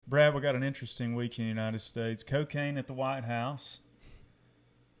Brad, we got an interesting week in the United States. Cocaine at the White House.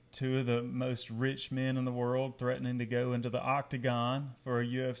 Two of the most rich men in the world threatening to go into the octagon for a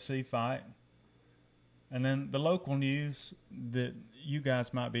UFC fight. And then the local news that you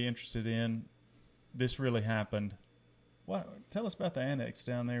guys might be interested in, this really happened. Tell us about the annex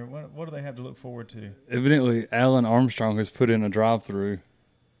down there. What do they have to look forward to? Evidently, Alan Armstrong has put in a drive-through.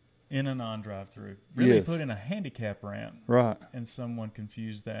 In a non-drive-through. Really Yes. put in a handicap ramp. Right. And someone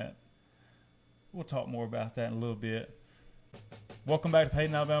confused that. We'll talk more about that in a little bit. Welcome back to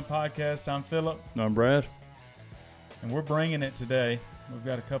Hayden Alabama Podcast. I'm Phillip. I'm Brad. And we're bringing it today. We've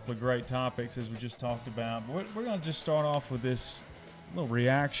got a couple of great topics, as we just talked about. But we're going to just start off with this little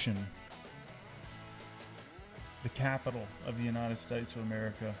reaction. The capital of the United States of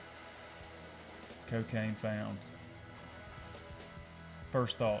America. Cocaine found.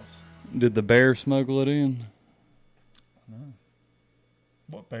 First thoughts? Did the bear smuggle it in? No.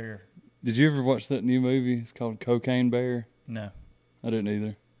 What bear? Did you ever watch that new movie? It's called Cocaine Bear. No. I didn't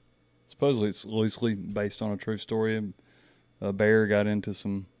either. Supposedly it's loosely based on a true story. A bear got into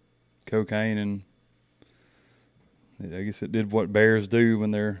some cocaine, and I guess it did what bears do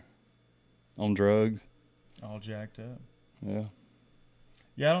when they're on drugs. All jacked up. Yeah.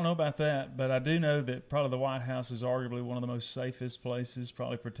 Yeah, I don't know about that, but I do know that probably the White House is arguably one of the most safest places,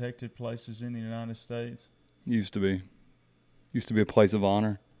 probably protected places in the United States. Used to be a place of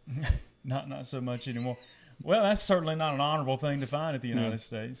honor. Not so much anymore. Well, that's certainly not an honorable thing to find at the United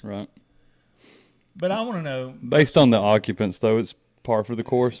States. Right. But I want to know... Based on the occupants, though, it's par for the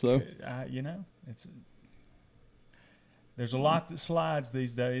course, though. There's a lot that slides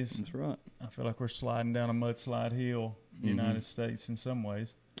these days. That's right. I feel like we're sliding down a mudslide hill in the United States in some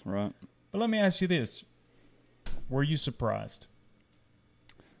ways. Right. But let me ask you this. Were you surprised?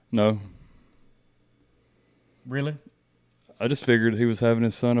 No. Really? I just figured he was having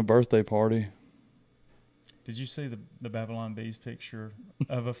his son a birthday party. Did you see the Babylon Bees picture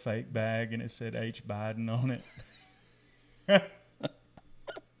of a fake bag and it said H. Biden on it?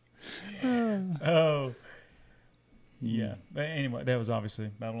 Oh. Yeah. But anyway, that was obviously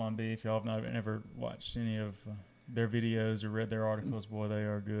Babylon Bee. If y'all have never watched any of their videos or read their articles, boy, they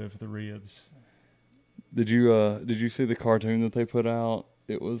are good for the ribs. Did you see the cartoon that they put out?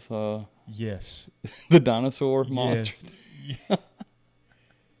 It was yes. the dinosaur monster. Yes. Yeah.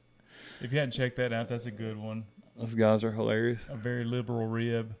 If you hadn't checked that out, that's a good one. Those guys are hilarious. A very liberal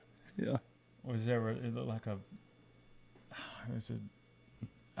rib. Yeah. It looked like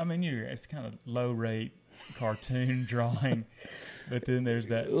it's kind of low rate cartoon drawing, but then there's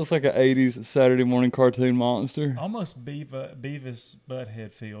that. It looks like an 80s Saturday morning cartoon monster. Almost Beavis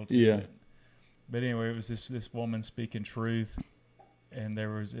Butthead feel to Yeah. it. But anyway, it was this woman speaking truth, and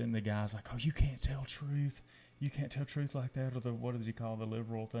the guy's like, "Oh, you can't tell truth. You can't tell truth like that," or what does he call the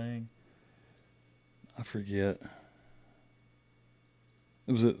liberal thing? I forget.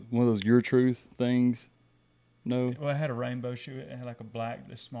 Was it one of those Your Truth things? No. Well, it had a rainbow shoe. It had like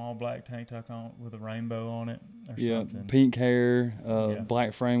a small black tank top on with a rainbow on it or something. Pink hair,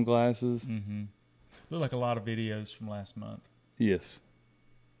 black frame glasses. Mm-hmm. Looked like a lot of videos from last month. Yes.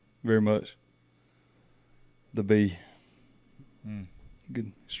 Very much. The Bee.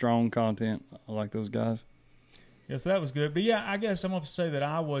 Good, strong content. I like those guys. Yes, that was good. But yeah, I guess I'm going to say that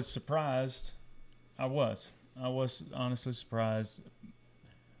I was surprised. I was honestly surprised.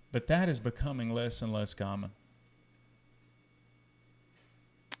 But that is becoming less and less common.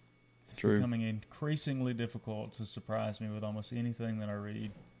 It's True. becoming increasingly difficult to surprise me with almost anything that I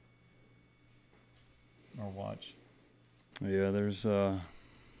read or watch. Yeah, there's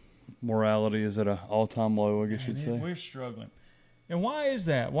morality is at an all-time low, I guess you'd say. We're struggling. And why is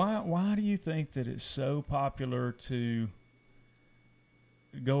that? Why do you think that it's so popular to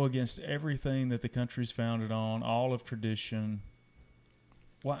go against everything that the country's founded on, all of tradition?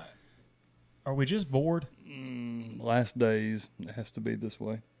 Why? Are we just bored? Last days, it has to be this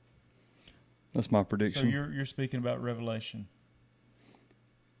way. That's my prediction. So you're speaking about Revelation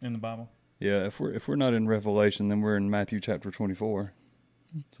in the Bible? Yeah, if we're not in Revelation, then we're in Matthew chapter 24.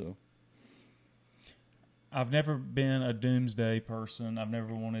 So I've never been a doomsday person. I've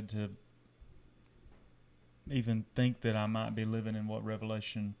never wanted to even think that I might be living in what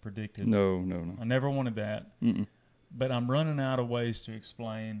Revelation predicted. No. I never wanted that. Mm-mm. But I'm running out of ways to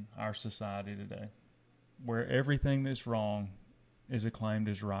explain our society today, where everything that's wrong is acclaimed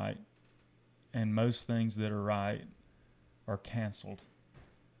as right, and most things that are right are canceled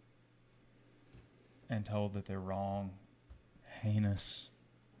and told that they're wrong, heinous.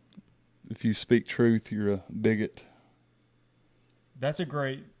 If you speak truth, you're a bigot. That's a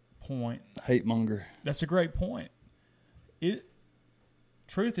great point. Hate monger. That's a great point.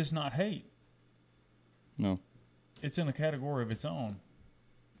 truth is not hate. No. It's in a category of its own.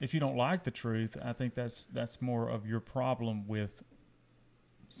 If you don't like the truth, I think that's more of your problem with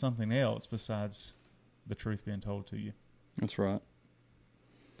something else besides the truth being told to you. That's right.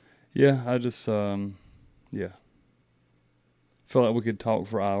 Yeah, I just, feel like we could talk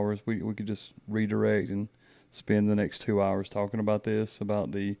for hours. We could just redirect and spend the next 2 hours talking about this,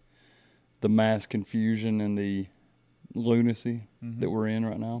 about the mass confusion and the lunacy that we're in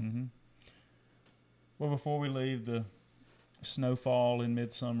right now. Mm-hmm. Well, before we leave the snowfall in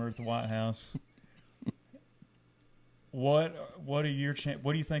midsummer at the White House, what do you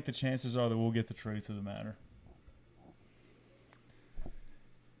think the chances are that we'll get the truth of the matter?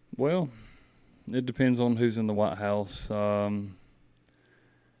 Well, it depends on who's in the White House.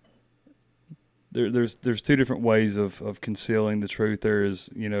 There's two different ways of concealing the truth. There is,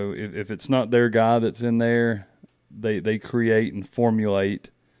 if it's not their guy that's in there, they create and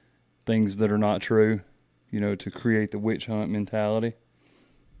formulate things that are not true, to create the witch hunt mentality.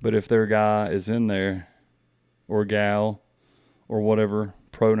 But if their guy is in there, or gal, or whatever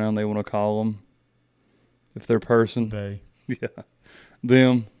pronoun they want to call them, if they're person, they,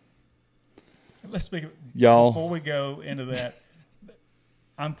 them. Let's speak. Y'all. Before we go into that,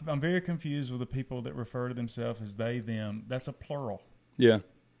 I'm very confused with the people that refer to themselves as they, them. That's a plural. Yeah.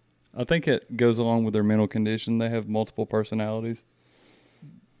 I think it goes along with their mental condition. They have multiple personalities.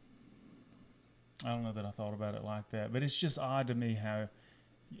 I don't know that I thought about it like that, but it's just odd to me how,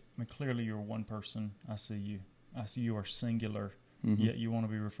 clearly you're one person. I see you. I see you are singular, yet you want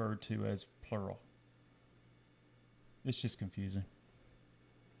to be referred to as plural. It's just confusing.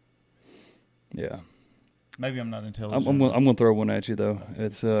 Yeah. Maybe I'm not intelligent. I'm going to throw one at you, though.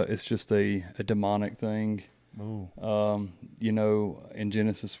 It's just a demonic thing. Ooh. In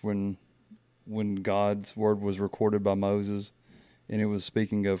Genesis, when God's word was recorded by Moses, and it was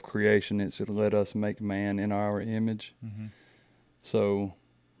speaking of creation, it said, "Let us make man in our image." Mm-hmm. So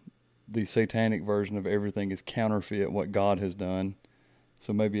the satanic version of everything is counterfeit what God has done.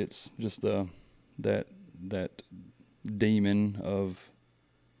 So maybe it's just that demon of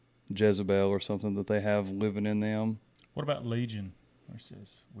Jezebel or something that they have living in them. What about Legion? Where it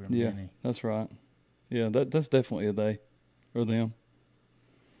says we're yeah, many. That's right. Yeah, that's definitely a they or them.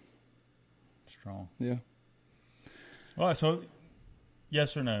 Strong. Yeah. All right, so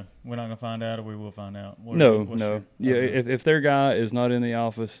yes or no? We're not going to find out, or we will find out? No. If their guy is not in the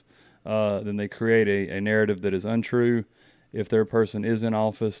office, then they create a narrative that is untrue. If their person is in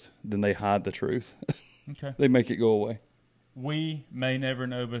office, then they hide the truth. Okay. They make it go away. We may never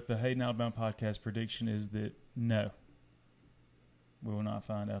know, but the Hayden Alabama podcast prediction is that no, we will not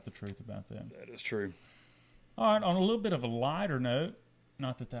find out the truth about that. That is true. All right, on a little bit of a lighter note,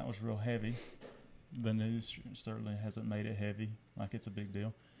 not that was real heavy. The news certainly hasn't made it heavy, like it's a big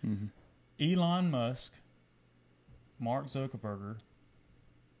deal. Mm-hmm. Elon Musk, Mark Zuckerberg,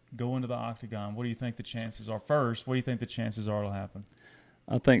 go into the octagon. What do you think the chances are? First, what do you think the chances are it'll happen?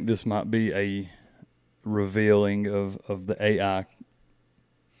 I think this might be a revealing of the AI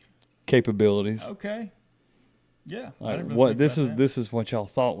capabilities. Okay. Yeah. This is what y'all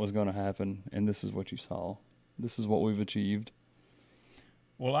thought was going to happen, and this is what you saw. This is what we've achieved.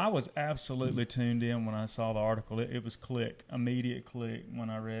 Well, I was absolutely tuned in when I saw the article. It was immediate click when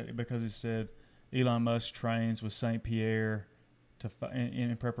I read it, because it said Elon Musk trains with St. Pierre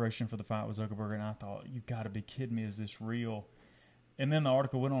in preparation for the fight with Zuckerberg, and I thought, you got to be kidding me, is this real? And then the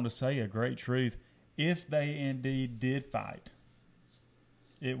article went on to say a great truth. If they indeed did fight,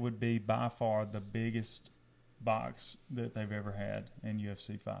 it would be by far the biggest box that they've ever had in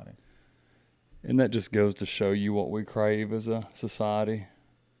UFC fighting. And that just goes to show you what we crave as a society.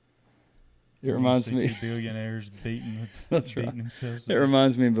 It reminds me two billionaires beating themselves. It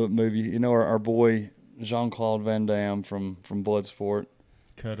reminds me of a movie. Our boy Jean-Claude Van Damme from Bloodsport.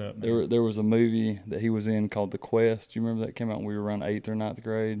 Cut up. Man. There was a movie that he was in called The Quest. Do you remember that came out when we were around 8th or 9th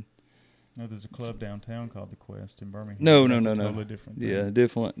grade? No, there's a club downtown called The Quest in Birmingham. No. Totally different thing. Yeah,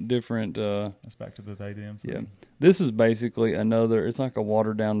 different. That's back to the they them thing. Yeah, this is basically it's like a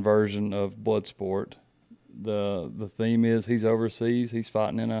watered down version of Bloodsport. The theme is he's overseas. He's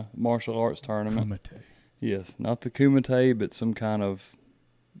fighting in a martial arts tournament. Kumite. Yes, not the Kumite, but some kind of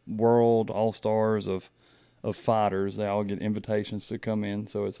world all-stars of fighters. They all get invitations to come in.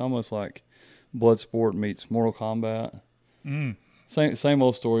 So it's almost like Bloodsport meets Mortal Kombat. Mm. Same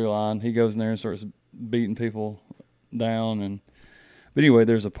old storyline. He goes in there and starts beating people down. But anyway,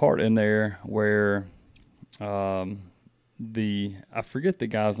 there's a part in there where I forget the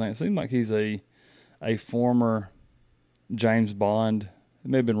guy's name. It seemed like he's a former James Bond.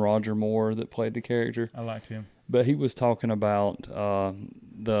 It may have been Roger Moore that played the character. I liked him. But he was talking about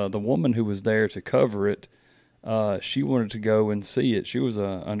the woman who was there to cover it. She wanted to go and see it. She was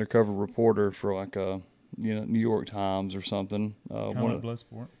a undercover reporter for like a New York Times or something. Kind of like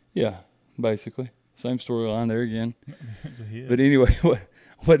Bloodsport. Yeah, basically same storyline there again. It's a hit. But anyway,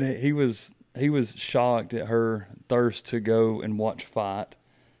 what he was shocked at her thirst to go and watch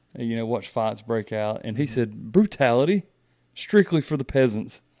watch fights break out, and he said brutality, strictly for the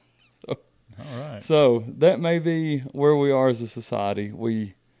peasants. All right. So that may be where we are as a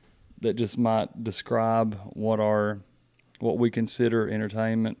society. That just might describe what we consider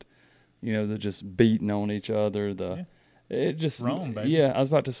entertainment. The just beating on each other. It just Rome, baby. Yeah, I was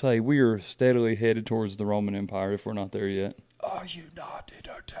about to say we are steadily headed towards the Roman Empire if we're not there yet. Are you not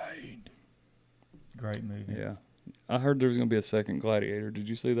entertained? Great movie. Yeah, I heard there was going to be a second Gladiator. Did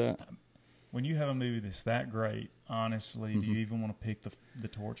you see that? When you have a movie that's that great, honestly, do you even want to pick the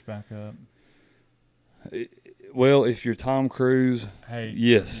torch back up? Well, if you're Tom Cruise, hey,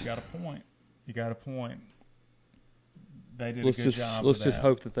 yes, you got a point. They did let's a good job. Let's just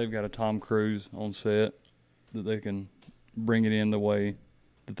hope that they've got a Tom Cruise on set that they can bring it in the way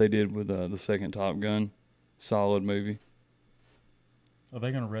that they did with the second Top Gun. Solid movie. Are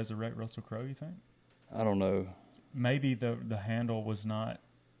they going to resurrect Russell Crowe, you think? I don't know. Maybe the handle was not.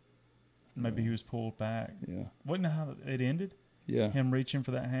 Maybe he was pulled back. Yeah. Wasn't that how it ended? Yeah. Him reaching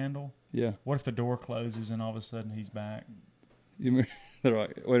for that handle? Yeah. What if the door closes and all of a sudden he's back? They're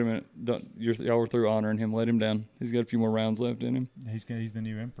like, wait a minute, y'all were through honoring him. Let him down. He's got a few more rounds left in him. He's the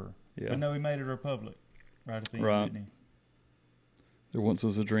new emperor. Yeah. But no, he made it a republic right at the end, right. didn't he? There once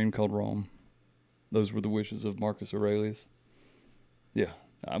was a dream called Rome. Those were the wishes of Marcus Aurelius. Yeah.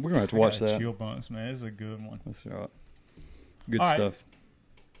 We're going to have to watch that. Chill bumps, man. It's a good one. That's all right. Good all stuff. Right.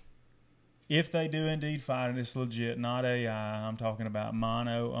 If they do indeed fight, and it's legit, not AI, I'm talking about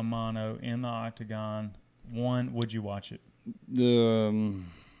mano a mano in the octagon. One, would you watch it?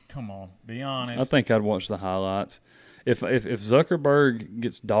 Come on, be honest. I think I'd watch the highlights. If Zuckerberg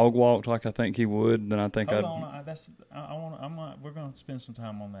gets dog walked like I think he would, then I think Hold on, we're going to spend some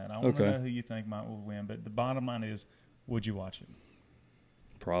time on that. I want to know who you think might will win, but the bottom line is, would you watch it?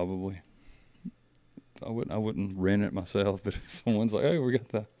 Probably. I wouldn't rent it myself, but if someone's like, "Hey, we got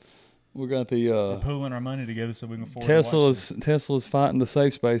the we're pooling our money together so we can afford to watch Tesla's fighting the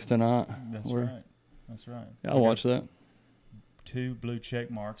safe space tonight." That's right. That's right. I'll watch that. 2 blue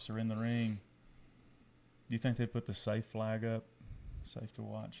check marks are in the ring. Do you think they put the safe flag up? Safe to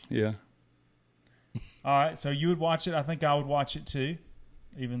watch. Yeah. All right, so you would watch it. I think I would watch it too,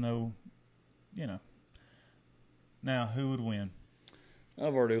 even though, Now, who would win?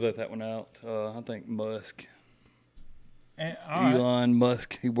 I've already let that one out. I think Musk. Elon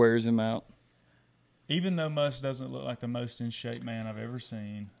Musk, he wears him out. Even though Musk doesn't look like the most in shape man I've ever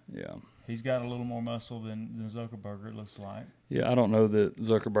seen. Yeah. He's got a little more muscle than Zuckerberg, it looks like. Yeah, I don't know that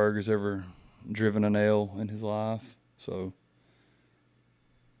Zuckerberg has ever driven a nail in his life, so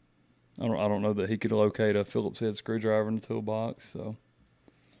I don't know that he could locate a Phillips head screwdriver in the toolbox. So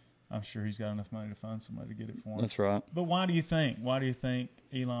I'm sure he's got enough money to find somebody to get it for him. That's right. But why do you think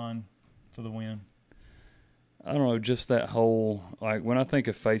Elon for the win? I don't know, just that whole, like, when I think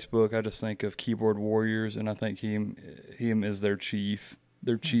of Facebook, I just think of keyboard warriors, and I think him is their chief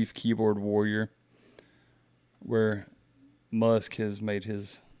keyboard warrior, where Musk has made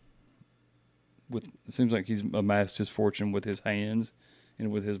it seems like he's amassed his fortune with his hands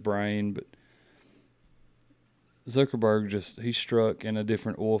and with his brain, but Zuckerberg he struck in a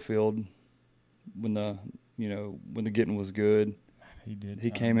different oil field when the getting was good. He did. He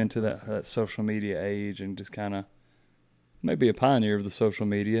came into that social media age and just kind of maybe a pioneer of the social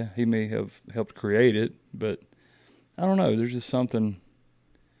media. He may have helped create it, but I don't know. There's just something.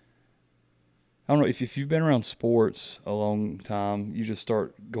 I don't know. If you've been around sports a long time, you just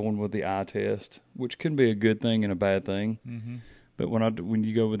start going with the eye test, which can be a good thing and a bad thing. Mm-hmm. But when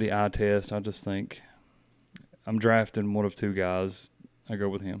you go with the eye test, I just think I'm drafting one of two guys. I go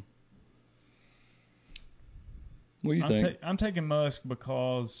with him. What do you think? I'm taking Musk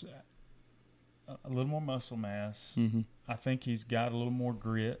because a little more muscle mass. Mm-hmm. I think he's got a little more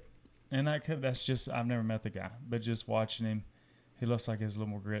grit. And that's just, I've never met the guy, but just watching him, he looks like he has a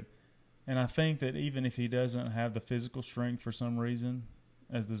little more grit. And I think that even if he doesn't have the physical strength for some reason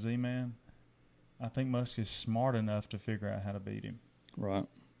as the Z-Man, I think Musk is smart enough to figure out how to beat him. Right.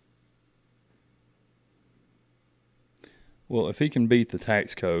 Well, if he can beat the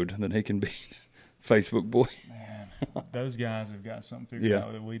tax code, then he can beat Facebook boy. Man, those guys have got something figured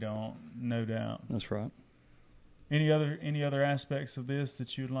out that we don't, no doubt. That's right. Any other aspects of this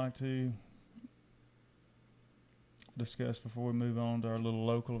that you'd like to discuss before we move on to our little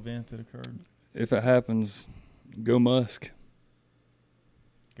local event that occurred? If it happens, Go Musk.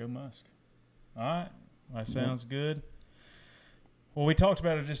 Go Musk. All right. That sounds good. Well, we talked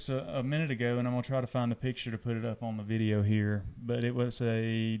about it just a minute ago, and I'm going to try to find the picture to put it up on the video here. But it was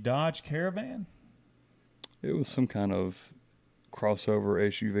a Dodge Caravan? It was some kind of crossover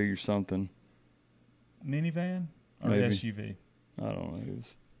SUV or something. Minivan or Maybe. SUV? I don't know. It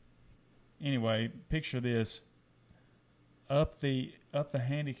was... Anyway, picture this. Up the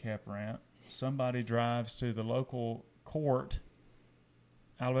handicap ramp, somebody drives to the local court,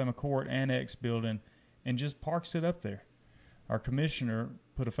 Alabama Court Annex building, and just parks it up there. Our commissioner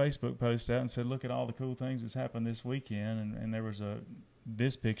put a Facebook post out and said, look at all the cool things that's happened this weekend. And there was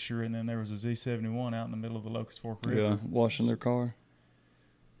this picture, and then there was a Z71 out in the middle of the Locust Fork River. Yeah, washing their car.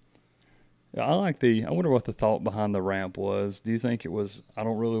 Yeah, I wonder what the thought behind the ramp was. Do you think it was, I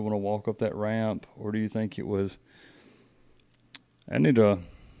don't really want to walk up that ramp? Or do you think it was, I need to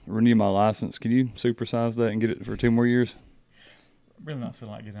renew my license. Can you supersize that and get it for 2 more years? I'm really not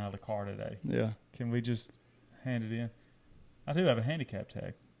feeling like getting out of the car today. Yeah. Can we just hand it in? I do have a handicap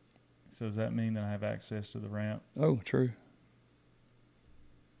tag. So does that mean that I have access to the ramp? Oh, true.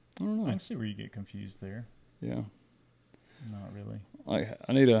 I don't know. I can see where you get confused there. Yeah. Not really. Like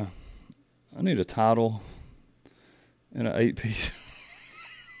I need a title and an 8-piece.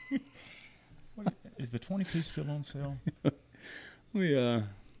 Is the 20-piece still on sale? We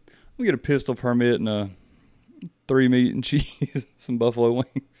get a pistol permit and a 3 meat and cheese, some buffalo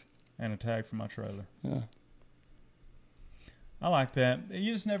wings, And a tag for my trailer. Yeah. I like that.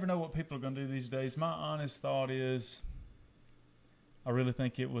 You just never know what people are going to do these days. My honest thought is, I really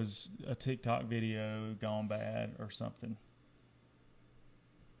think it was a TikTok video gone bad or something.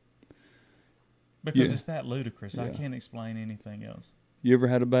 Because it's that ludicrous. Yeah. I can't explain anything else. You ever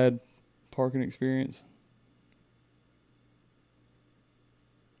had a bad parking experience?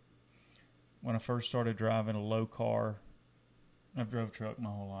 When I first started driving a low car, I've drove truck my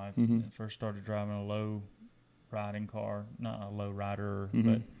whole life. Mm-hmm. When I first started driving a low riding car, not a low rider,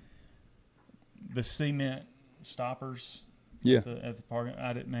 Mm-hmm. but the cement stoppers Yeah. at the parking.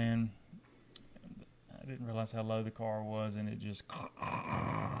 I didn't realize how low the car was, and it just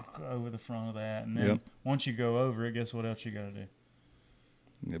over the front of that. And then once you go over it, guess what else you got to do?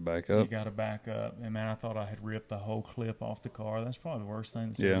 Get back up. You got to back up. And man, I thought I had ripped the whole clip off the car. That's probably the worst thing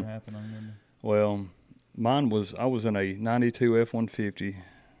that's ever happened. I remember. Well, I was in a 92 F-150.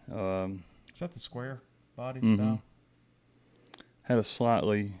 Is that the square body Mm-hmm. style? Had a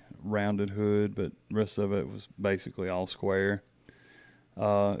slightly rounded hood, but the rest of it was basically all square.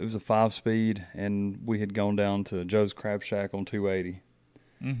 It was a 5-speed, and we had gone down to Joe's Crab Shack on 280.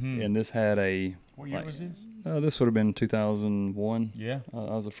 Mm-hmm. And this had a... What year was this? This would have been 2001. Yeah. I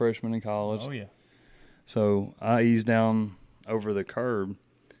was a freshman in college. Oh, yeah. So I eased down over the curb,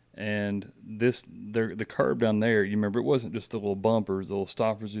 and the curb down there, you remember, it wasn't just the little bumpers, the little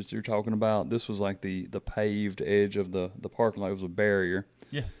stoppers that you're talking about. This was like the paved edge of the parking lot. It was a barrier.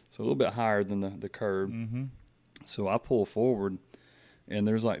 Yeah. So a little bit higher than the curb. Mm-hmm. So I pull forward, and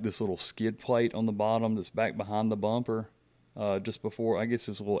there's like this little skid plate on the bottom that's back behind the bumper. Just before, I guess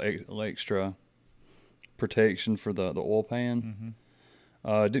it's a little extra protection for the oil pan.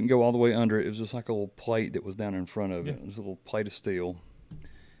 Mm-hmm. It didn't go all the way under it. It was just like a little plate that was down in front of it. Yeah. It was a little plate of steel.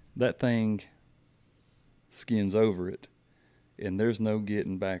 That thing skins over it, and there's no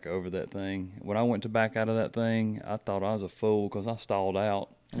getting back over that thing. When I went to back out of that thing, I thought I was a fool because I stalled out.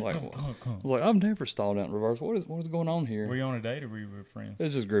 I was like, I've never stalled out in reverse. What is going on here? Were you on a date or were you with friends? It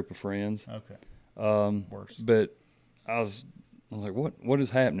was just a group of friends. Okay. Worse. But I was like, what is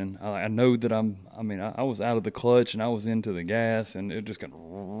happening? I know that I was out of the clutch and I was into the gas, and it just kind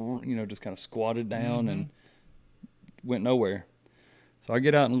of squatted down and went nowhere. So I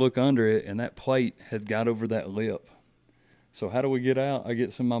get out and look under it, and that plate has got over that lip. So how do we get out? I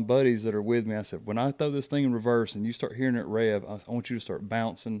get some of my buddies that are with me. I said, when I throw this thing in reverse and you start hearing it rev, I want you to start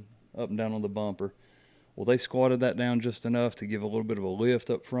bouncing up and down on the bumper. Well, they squatted that down just enough to give a little bit of a lift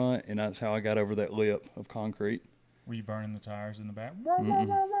up front, and that's how I got over that lip of concrete. Were you burning the tires in the back?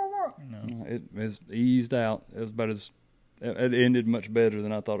 No. It was eased out. It was it ended much better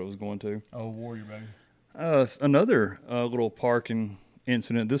than I thought it was going to. Oh, warrior, baby. Another little parking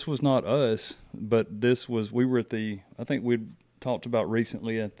incident. This was not us, but we were at I think we'd talked about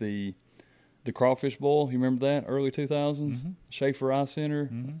recently at the Crawfish Bowl. You remember that? Early 2000s? Mm-hmm. Schaefer Eye Center.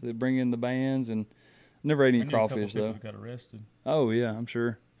 Mm-hmm. They bring in the bands, and never ate any crawfish, though. A couple people got arrested. Oh, yeah, I'm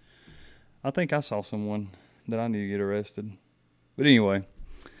sure. I think I saw someone that I knew get arrested. But anyway,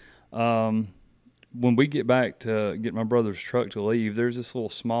 when we get back to get my brother's truck to leave, there's this little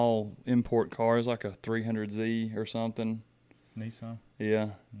small import car. It's like a 300Z or something. Nissan. Yeah.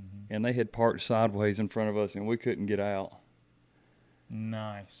 Mm-hmm. And they had parked sideways in front of us, and we couldn't get out.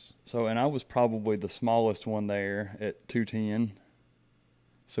 Nice. So, and I was probably the smallest one there at 210.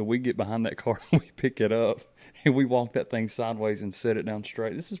 So we get behind that car, and we pick it up, and we walk that thing sideways and set it down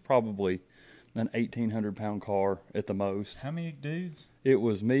straight. This is probably an 1,800-pound car at the most. How many dudes? It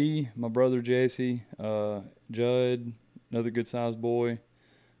was me, my brother Jesse, Judd, another good-sized boy,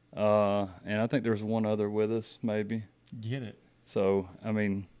 and I think there was one other with us, maybe. Get it. So, I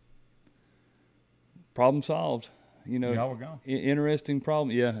mean, problem solved. You know, y'all were gone. Interesting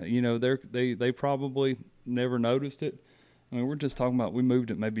problem. Yeah, you know, they probably never noticed it. I mean, we're just talking about we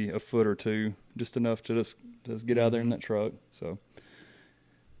moved it maybe a foot or two, just enough to just get out of there in that truck. So,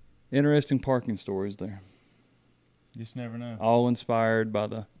 interesting parking stories there. You just never know. All inspired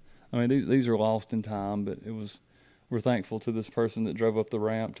by I mean, these are lost in time, but we're thankful to this person that drove up the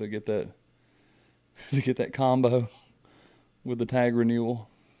ramp to get that combo with the tag renewal.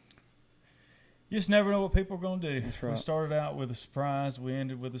 You just never know what people are going to do. That's right. We started out with a surprise. We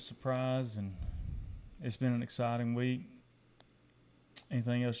ended with a surprise, and it's been an exciting week.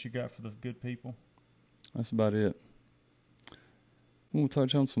 Anything else you got for the good people? That's about it. We'll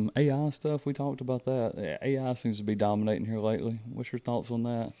touch on some AI stuff. We talked about that. AI seems to be dominating here lately. What's your thoughts on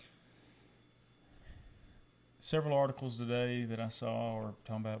that? Several articles today that I saw are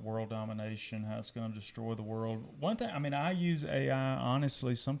talking about world domination, how it's going to destroy the world. One thing, I mean, I use AI,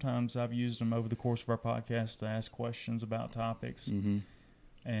 honestly, sometimes I've used them over the course of our podcast to ask questions about topics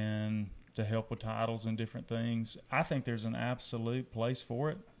and to help with titles and different things. I think there's an absolute place for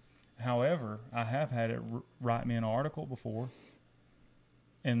it. However, I have had it write me an article before,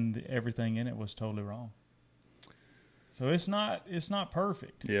 and everything in it was totally wrong. So it's not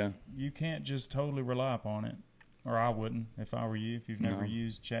perfect. Yeah. You can't just totally rely upon it. Or I wouldn't if I were you. If you've never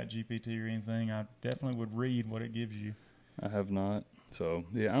used ChatGPT or anything, I definitely would read what it gives you. I have not. So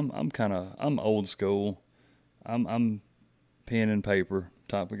yeah, I'm old school. I'm pen and paper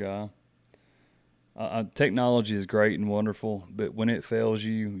type of guy. Technology is great and wonderful, but when it fails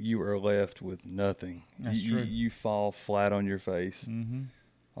you, you are left with nothing. That's true. You fall flat on your face. Mm-hmm.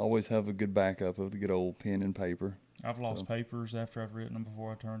 Always have a good backup of the good old pen and paper. I've lost papers after I've written them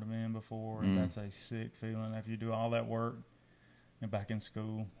before I turned them in before, and that's a sick feeling after you do all that work and back in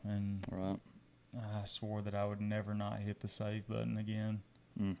school. And right. I swore that I would never not hit the save button again.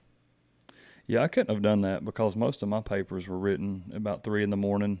 Yeah, I couldn't have done that because most of my papers were written about 3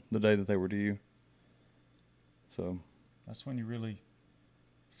 a.m, the day that they were due. So that's when you really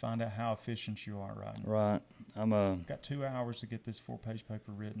find out how efficient you are, right? Right. Got 2 hours to get this 4-page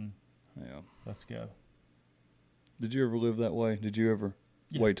paper written. Yeah. Let's go. Did you ever live that way? Did you ever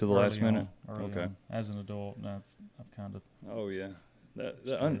wait till the last minute? Okay. On. As an adult, I've kind of. Oh yeah,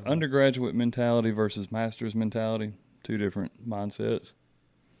 the undergraduate mentality versus master's mentality, two different mindsets.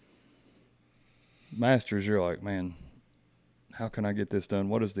 Masters, you're like, man, how can I get this done?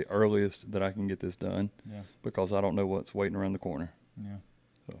 What is the earliest that I can get this done? Yeah. Because I don't know what's waiting around the corner. Yeah.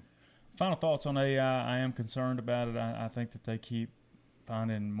 So. Final thoughts on AI. I am concerned about it. I think that they keep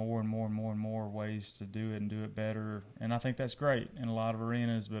finding more and more ways to do it and do it better. And I think that's great in a lot of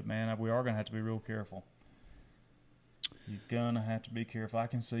arenas, but man, we are going to have to be real careful. You're going to have to be careful. I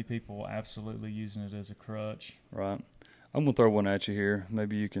can see people absolutely using it as a crutch. Right. I'm going to throw one at you here.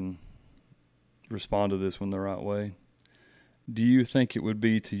 Maybe you can respond to this one the right way. Do you think it would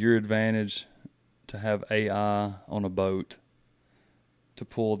be to your advantage to have AI on a boat to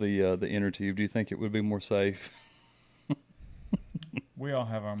pull the inner tube? Do you think it would be more safe? We all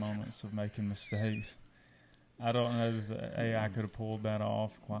have our moments of making mistakes. I don't know if the AI could have pulled that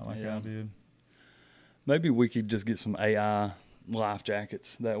off quite like I did. Maybe we could just get some AI life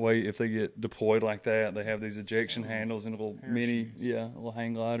jackets. That way, if they get deployed like that, they have these ejection handles and a little a little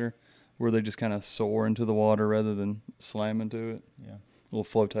hang glider where they just kind of soar into the water rather than slam into it. Yeah. A little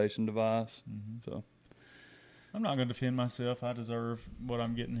flotation device. So. I'm not going to defend myself. I deserve what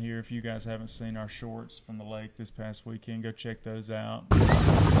I'm getting here. If you guys haven't seen our shorts from the lake this past weekend, go check those out.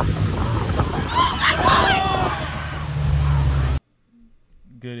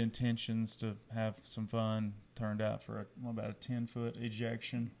 Good intentions to have some fun turned out for about a 10-foot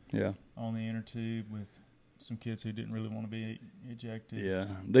ejection on the inner tube with some kids who didn't really want to be ejected. Yeah,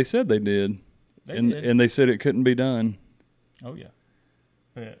 they said they did. They did. And they said it couldn't be done. Oh, yeah.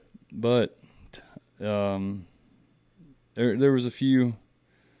 But there was a few.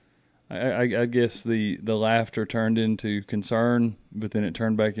 I guess the laughter turned into concern, but then it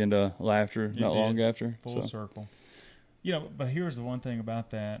turned back into laughter long after. Full circle. You know, but here's the one thing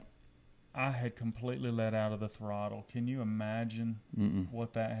about that. I had completely let out of the throttle. Can you imagine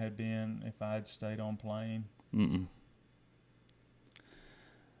what that had been if I had stayed on plane?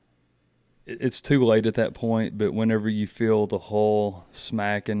 it's too late at that point. But whenever you feel the hull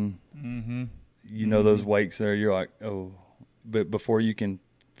smacking, you know those wakes there, you're like, oh. But before you can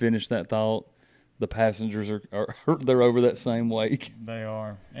finish that thought, the passengers are they're over that same wake. They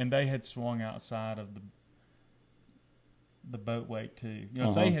are, and they had swung outside of the boat wake too. You know,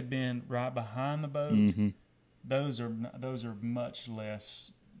 if they had been right behind the boat, those are much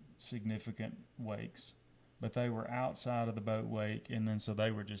less significant wakes. But they were outside of the boat wake, and then so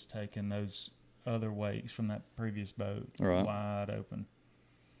they were just taking those other wakes from that previous boat wide open.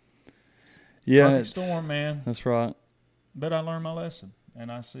 Yeah, perfect storm, man. That's right. But I learned my lesson, and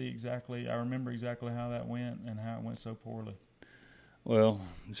I remember exactly how that went and how it went so poorly. Well,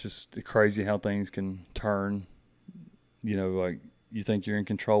 it's just crazy how things can turn. You know, like you think you're in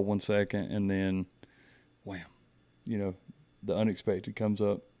control 1 second, and then, wham, you know, the unexpected comes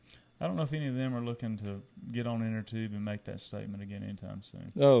up. I don't know if any of them are looking to get on InnerTube and make that statement again anytime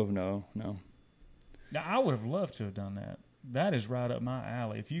soon. Oh, no. Now, I would have loved to have done that. That is right up my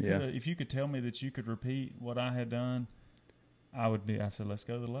alley. If you could tell me that you could repeat what I had done, I said, let's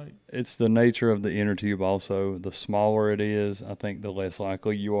go to the lake. It's the nature of the InnerTube also. The smaller it is, I think the less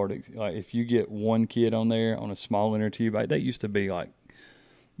likely you are to, like, if you get one kid on there on a small InnerTube, that used to be like,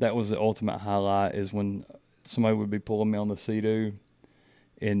 that was the ultimate highlight, is when somebody would be pulling me on the Sea-Doo,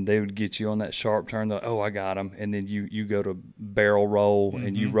 and they would get you on that sharp turn. They're like, oh, I got him. And then you go to barrel roll,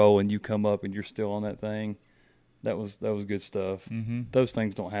 and you roll, and you come up, and you're still on that thing. That was good stuff. Those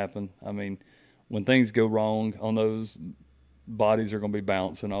things don't happen. I mean, when things go wrong on those, bodies are going to be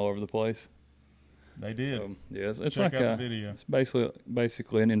bouncing all over the place. They did. So, yeah, it's Check like out the video. It's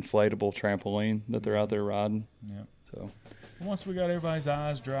basically an inflatable trampoline that they're out there riding. Yeah. So once we got everybody's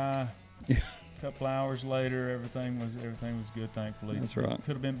eyes dry, a couple hours later, everything was good. Thankfully, that's right. It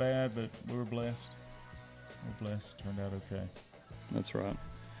could have been bad, but we were blessed. Turned out okay. That's right.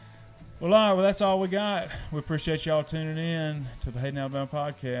 Well, all right. Well, that's all we got. We appreciate y'all tuning in to the Hayden Alabama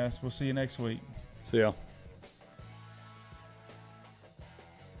podcast. We'll see you next week. See y'all.